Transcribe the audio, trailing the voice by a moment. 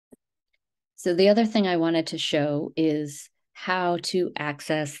So the other thing I wanted to show is how to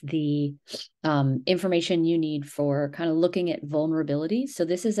access the information you need for kind of looking at vulnerabilities. So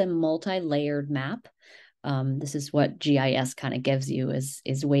this is a multi-layered map. This is what GIS kind of gives you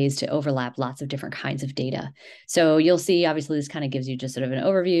is ways to overlap lots of different kinds of data. So you'll see, obviously, this kind of gives you just sort of an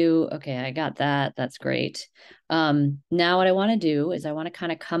overview. Okay, I got that. That's great. Now what I want to do is I want to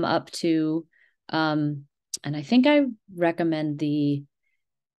kind of come up to, and I think I recommend the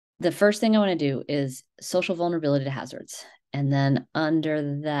first thing I want to do is social vulnerability to hazards. And then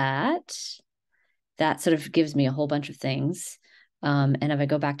under that, that sort of gives me a whole bunch of things. And if I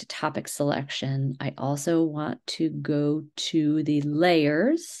go back to topic selection, I also want to go to the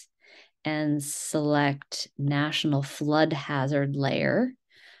layers and select national flood hazard layer.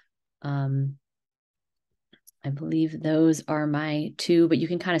 I believe those are my two, but you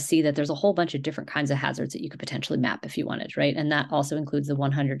can kind of see that there's a whole bunch of different kinds of hazards that you could potentially map if you wanted, right? And that also includes the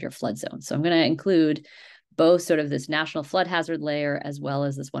 100-year flood zone. So I'm going to include both sort of this national flood hazard layer as well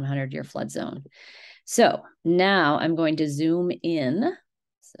as this 100-year flood zone. So now I'm going to zoom in.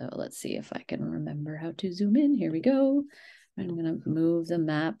 So let's see if I can remember how to zoom in. Here we go. I'm going to move the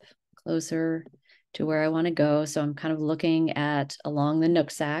map closer to where I want to go. So I'm kind of looking at along the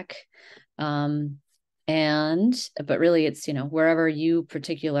Nooksack. But really it's, wherever you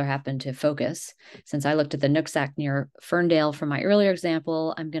particular happen to focus. Since I looked at the Nooksack near Ferndale from my earlier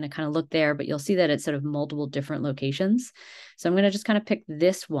example, I'm going to kind of look there, but you'll see that it's sort of multiple different locations. So I'm going to just kind of pick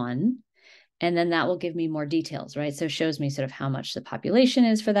this one, and then that will give me more details, right? So it shows me sort of how much the population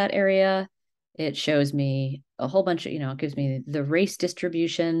is for that area. It shows me a whole bunch of, it gives me the race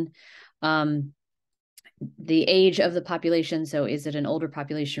distribution, the age of the population. So is it an older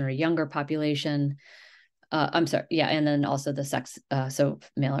population or a younger population? I'm sorry. Yeah. And then also the sex. So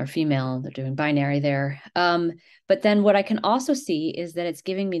male or female, they're doing binary there. But then what I can also see is that it's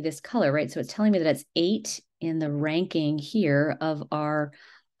giving me this color, right? So it's telling me that it's 8 in the ranking here of our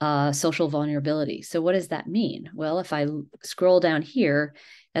social vulnerability. So what does that mean? Well, if I scroll down here,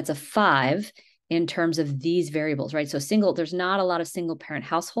 that's a 5 in terms of these variables, right? So there's not a lot of single parent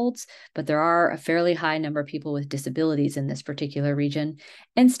households, but there are a fairly high number of people with disabilities in this particular region,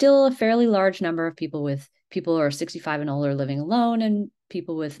 and still a fairly large number of people who are 65 and older living alone, and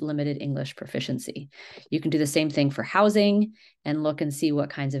people with limited English proficiency. You can do the same thing for housing and look and see what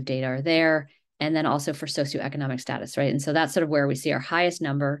kinds of data are there. And then also for socioeconomic status, right? And so that's sort of where we see our highest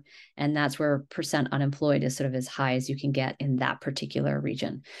number. And that's where percent unemployed is sort of as high as you can get in that particular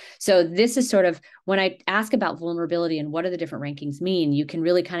region. So this is sort of, when I ask about vulnerability and what do the different rankings mean, you can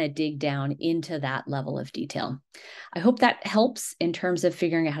really kind of dig down into that level of detail. I hope that helps in terms of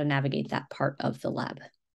figuring out how to navigate that part of the lab.